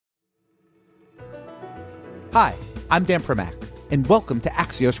Hi, I'm Dan Primack, and welcome to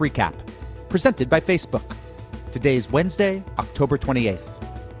Axios Recap, presented by Facebook. Today's Wednesday, October 28th.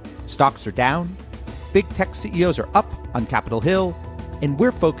 Stocks are down, big tech CEOs are up on Capitol Hill, and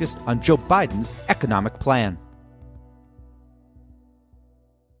we're focused on Joe Biden's economic plan.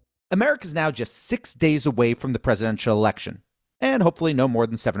 America's now just 6 days away from the presidential election, and hopefully no more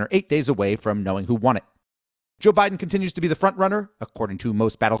than 7 or 8 days away from knowing who won it. Joe Biden continues to be the frontrunner, according to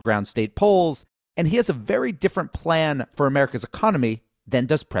most battleground state polls, and he has a very different plan for America's economy than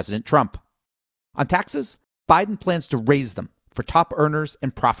does President Trump. On taxes, Biden plans to raise them for top earners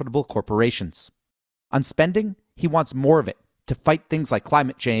and profitable corporations. On spending, he wants more of it to fight things like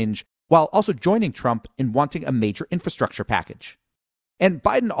climate change, while also joining Trump in wanting a major infrastructure package. And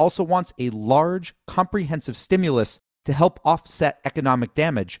Biden also wants a large, comprehensive stimulus to help offset economic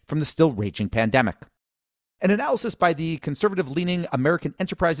damage from the still raging pandemic. An analysis by the conservative-leaning American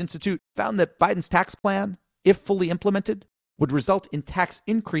Enterprise Institute found that Biden's tax plan, if fully implemented, would result in tax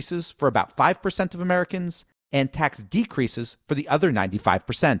increases for about 5% of Americans and tax decreases for the other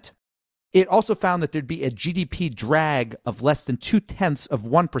 95%. It also found that there'd be a GDP drag of less than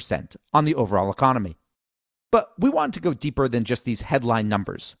 0.2% on the overall economy. But we wanted to go deeper than just these headline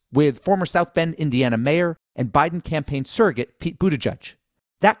numbers, with former South Bend, Indiana mayor and Biden campaign surrogate Pete Buttigieg.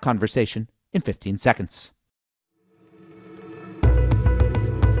 That conversation in 15 seconds.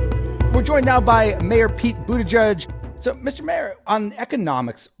 We're joined now by Mayor Pete Buttigieg. So, Mr. Mayor, on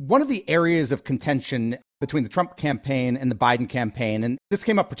economics, one of the areas of contention between the Trump campaign and the Biden campaign, and this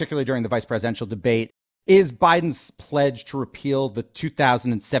came up particularly during the vice presidential debate, is Biden's pledge to repeal the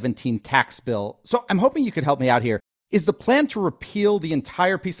 2017 tax bill. So I'm hoping you could help me out here. Is the plan to repeal the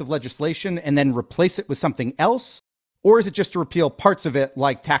entire piece of legislation and then replace it with something else? Or is it just to repeal parts of it,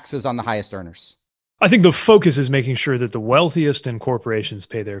 like taxes on the highest earners? I think the focus is making sure that the wealthiest and corporations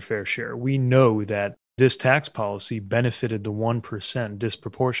pay their fair share. We know that this tax policy benefited the 1%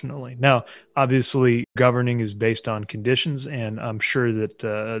 disproportionately. Now, obviously, governing is based on conditions, and I'm sure that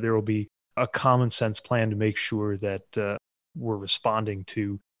there will be a common sense plan to make sure that we're responding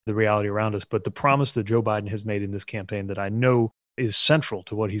to the reality around us. But the promise that Joe Biden has made in this campaign that I know is central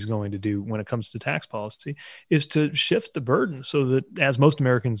to what he's going to do when it comes to tax policy is to shift the burden so that, as most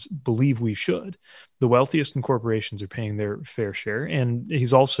Americans believe we should, the wealthiest and corporations are paying their fair share. And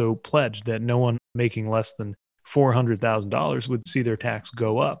he's also pledged that no one making less than $400,000 would see their tax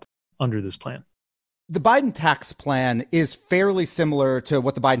go up under this plan. The Biden tax plan is fairly similar to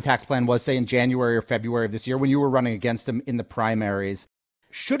what the Biden tax plan was, say, in January or February of this year when you were running against him in the primaries.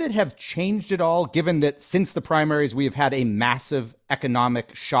 Should it have changed at all, given that since the primaries, we have had a massive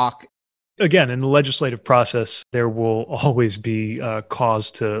economic shock? Again, in the legislative process, there will always be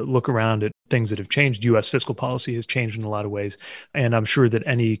cause to look around at things that have changed. U.S. fiscal policy has changed in a lot of ways, and I'm sure that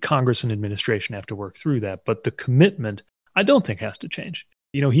any Congress and administration have to work through that. But the commitment, I don't think has to change.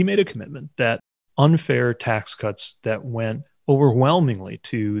 You know, he made a commitment that unfair tax cuts that went overwhelmingly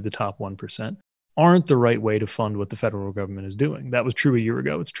to the top 1% aren't the right way to fund what the federal government is doing. That was true a year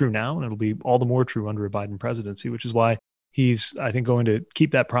ago. It's true now, and it'll be all the more true under a Biden presidency, which is why he's, I think, going to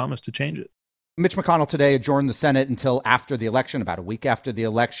keep that promise to change it. Mitch McConnell today adjourned the Senate until after the election, about a week after the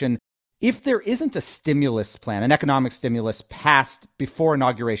election. If there isn't a stimulus plan, an economic stimulus passed before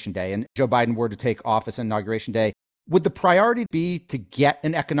Inauguration Day, and Joe Biden were to take office on Inauguration Day, would the priority be to get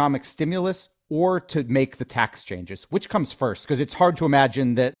an economic stimulus or to make the tax changes? Which comes first? Because it's hard to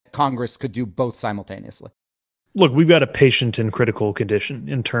imagine that Congress could do both simultaneously. Look, we've got a patient and critical condition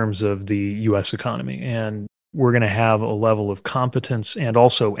in terms of the U.S. economy, and we're going to have a level of competence and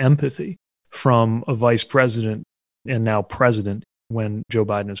also empathy from a vice president and now president, when Joe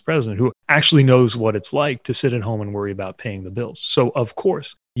Biden is president, who actually knows what it's like to sit at home and worry about paying the bills. So, of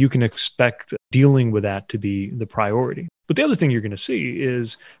course, you can expect dealing with that to be the priority. But the other thing you're going to see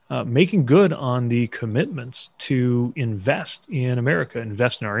is making good on the commitments to invest in America,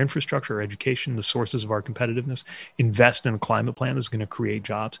 invest in our infrastructure, our education, the sources of our competitiveness, invest in a climate plan that's going to create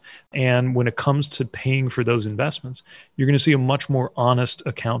jobs. And when it comes to paying for those investments, you're going to see a much more honest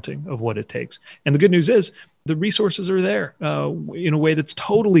accounting of what it takes. And the good news is the resources are there in a way that's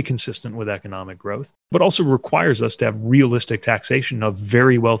totally consistent with economic growth, but also requires us to have realistic taxation of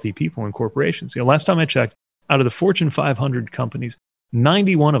very wealthy people and corporations. You know, last time I checked, out of the Fortune 500 companies,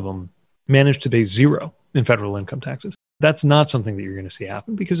 91 of them managed to pay zero in federal income taxes. That's not something that you're going to see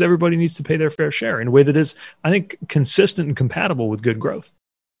happen because everybody needs to pay their fair share in a way that is, I think, consistent and compatible with good growth.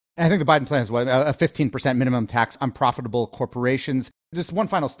 And I think the Biden plan is a 15% minimum tax on profitable corporations. Just one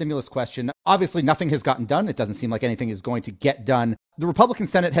final stimulus question. Obviously, nothing has gotten done. It doesn't seem like anything is going to get done. The Republican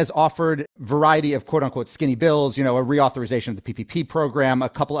Senate has offered a variety of quote unquote skinny bills, a reauthorization of the PPP program, a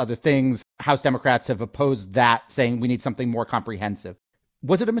couple other things. House Democrats have opposed that, saying we need something more comprehensive.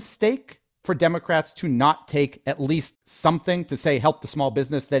 Was it a mistake for Democrats to not take at least something to say help the small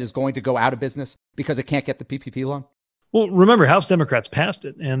business that is going to go out of business because it can't get the PPP loan? Well, remember, House Democrats passed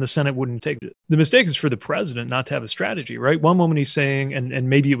it and the Senate wouldn't take it. The mistake is for the president not to have a strategy, right? One moment he's saying, and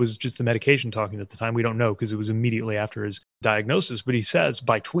maybe it was just the medication talking at the time, we don't know because it was immediately after his diagnosis, but he says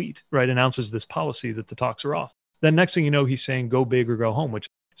by tweet, right, announces this policy that the talks are off. Then next thing you know, he's saying go big or go home, which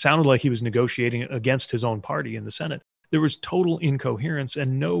sounded like he was negotiating against his own party in the Senate. There was total incoherence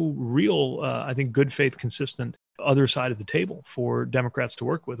and no real, I think, good faith, consistent other side of the table for Democrats to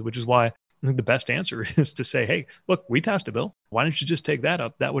work with, which is why I think the best answer is to say, hey, look, we passed a bill. Why don't you just take that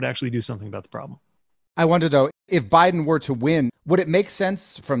up? That would actually do something about the problem. I wonder, though, if Biden were to win, would it make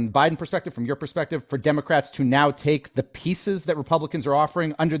sense from Biden perspective, from your perspective, for Democrats to now take the pieces that Republicans are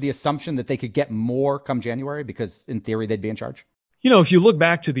offering under the assumption that they could get more come January because in theory they'd be in charge? You know, if you look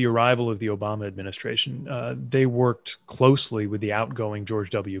back to the arrival of the Obama administration, they worked closely with the outgoing George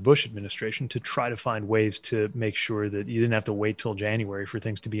W. Bush administration to try to find ways to make sure that you didn't have to wait till January for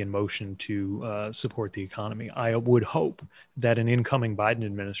things to be in motion to support the economy. I would hope that an incoming Biden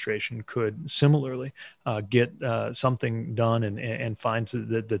administration could similarly get something done and find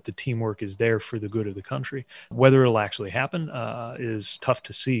that the teamwork is there for the good of the country. Whether it'll actually happen is tough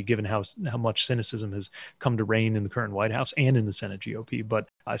to see, given how much cynicism has come to reign in the current White House and in the Senate GOP, but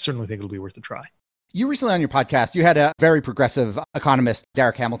I certainly think it'll be worth a try. You recently on your podcast, you had a very progressive economist,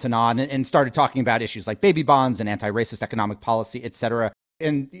 Derek Hamilton, on and started talking about issues like baby bonds and anti-racist economic policy, et cetera.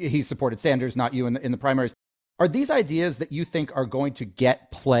 And he supported Sanders, not you, in the primaries. Are these ideas that you think are going to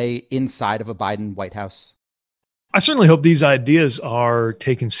get play inside of a Biden White House? I certainly hope these ideas are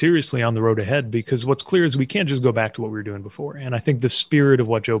taken seriously on the road ahead, because what's clear is we can't just go back to what we were doing before. And I think the spirit of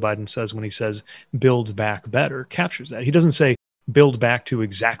what Joe Biden says when he says build back better captures that. He doesn't say build back to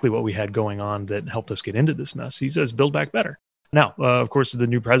exactly what we had going on that helped us get into this mess. He says build back better. Now, of course, the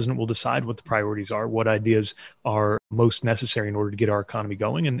new president will decide what the priorities are, what ideas are most necessary in order to get our economy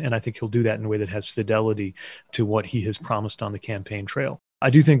going. And I think he'll do that in a way that has fidelity to what he has promised on the campaign trail.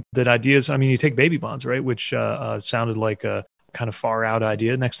 I do think that ideas, I mean, you take baby bonds, right, which sounded like a kind of far out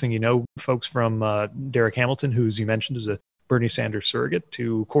idea. Next thing you know, folks from Derek Hamilton, who, as you mentioned, is a Bernie Sanders surrogate,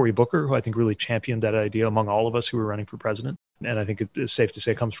 to Cory Booker, who I think really championed that idea among all of us who were running for president. And I think it's safe to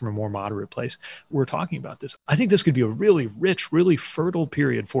say it comes from a more moderate place. We're talking about this. I think this could be a really rich, really fertile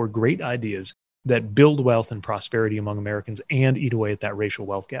period for great ideas that build wealth and prosperity among Americans and eat away at that racial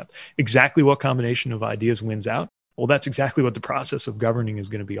wealth gap. Exactly what combination of ideas wins out? Well, that's exactly what the process of governing is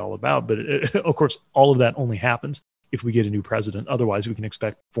going to be all about. But of course, all of that only happens if we get a new president. Otherwise, we can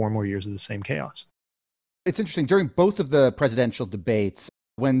expect 4 more years of the same chaos. It's interesting. During both of the presidential debates,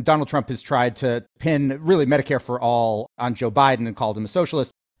 when Donald Trump has tried to pin really Medicare for all on Joe Biden and called him a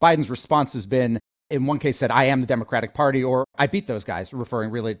socialist, Biden's response has been, in one case said, I am the Democratic Party, or I beat those guys,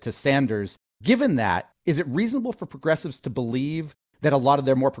 referring really to Sanders. Given that, is it reasonable for progressives to believe that a lot of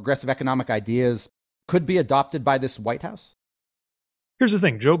their more progressive economic ideas could be adopted by this White House? Here's the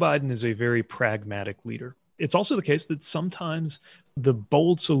thing. Joe Biden is a very pragmatic leader. It's also the case that sometimes the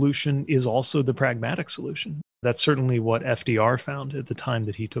bold solution is also the pragmatic solution. That's certainly what FDR found at the time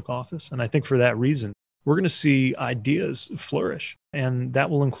that he took office. And I think for that reason, we're going to see ideas flourish. And that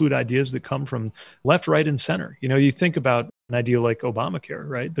will include ideas that come from left, right, and center. You know, you think about an idea like Obamacare,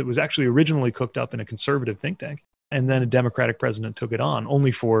 right, that was actually originally cooked up in a conservative think tank. And then a Democratic president took it on,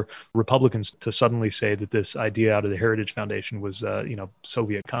 only for Republicans to suddenly say that this idea out of the Heritage Foundation was,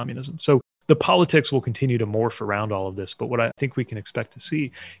 Soviet communism. So the politics will continue to morph around all of this. But what I think we can expect to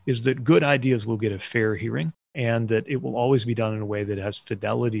see is that good ideas will get a fair hearing, and that it will always be done in a way that has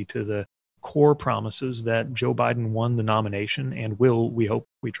fidelity to the core promises that Joe Biden won the nomination and will, we hope,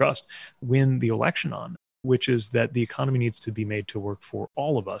 we trust, win the election on, which is that the economy needs to be made to work for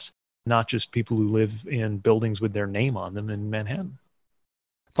all of us, not just people who live in buildings with their name on them in Manhattan.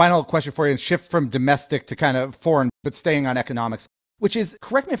 Final question for you, and shift from domestic to kind of foreign, but staying on economics, which is,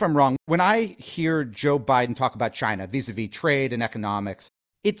 correct me if I'm wrong, when I hear Joe Biden talk about China vis-a-vis trade and economics,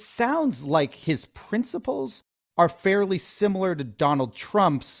 it sounds like his principles are fairly similar to Donald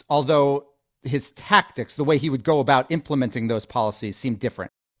Trump's, although his tactics, the way he would go about implementing those policies, seem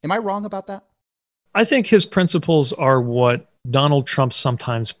different. Am I wrong about that? I think his principles are what Donald Trump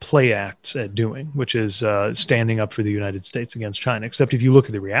sometimes play acts at doing, which is standing up for the United States against China. Except if you look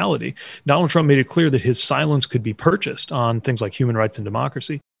at the reality, Donald Trump made it clear that his silence could be purchased on things like human rights and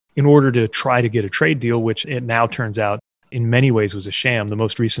democracy in order to try to get a trade deal, which it now turns out in many ways was a sham. The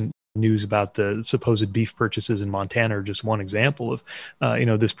most recent news about the supposed beef purchases in Montana are just one example of,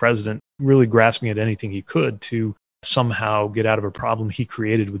 this president really grasping at anything he could to somehow get out of a problem he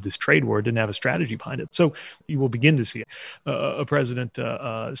created with this trade war, didn't have a strategy behind it. So you will begin to see a president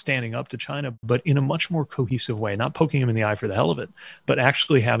standing up to China, but in a much more cohesive way, not poking him in the eye for the hell of it, but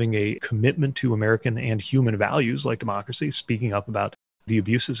actually having a commitment to American and human values like democracy, speaking up about the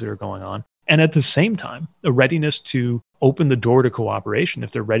abuses that are going on. And at the same time, a readiness to open the door to cooperation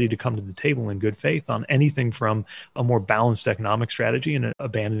if they're ready to come to the table in good faith on anything from a more balanced economic strategy and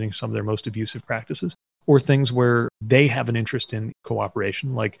abandoning some of their most abusive practices, or things where they have an interest in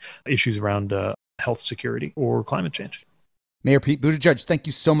cooperation, like issues around health security or climate change. Mayor Pete Buttigieg, thank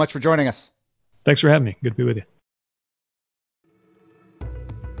you so much for joining us. Thanks for having me. Good to be with you.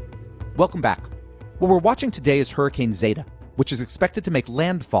 Welcome back. What we're watching today is Hurricane Zeta, which is expected to make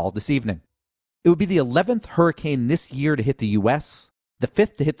landfall this evening. It would be the 11th hurricane this year to hit the U.S., the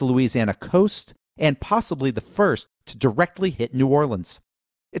 5th to hit the Louisiana coast, and possibly the first to directly hit New Orleans.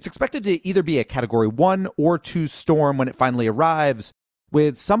 It's expected to either be a Category 1 or 2 storm when it finally arrives,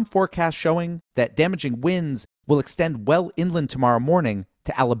 with some forecasts showing that damaging winds will extend well inland tomorrow morning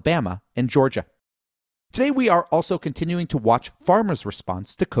to Alabama and Georgia. Today we are also continuing to watch farmers'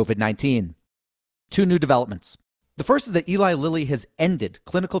 response to COVID-19. 2 new developments. The first is that Eli Lilly has ended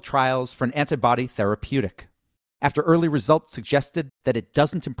clinical trials for an antibody therapeutic, after early results suggested that it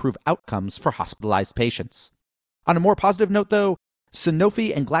doesn't improve outcomes for hospitalized patients. On a more positive note, though,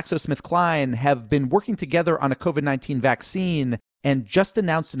 Sanofi and GlaxoSmithKline have been working together on a COVID-19 vaccine and just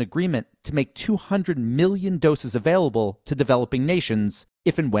announced an agreement to make 200 million doses available to developing nations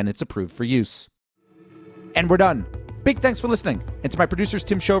if and when it's approved for use. And we're done. Big thanks for listening. And to my producers,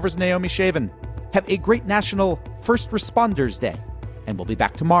 Tim Shovers and Naomi Shaven. Have a great National First Responders Day. And we'll be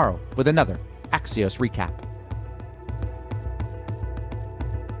back tomorrow with another Axios Recap.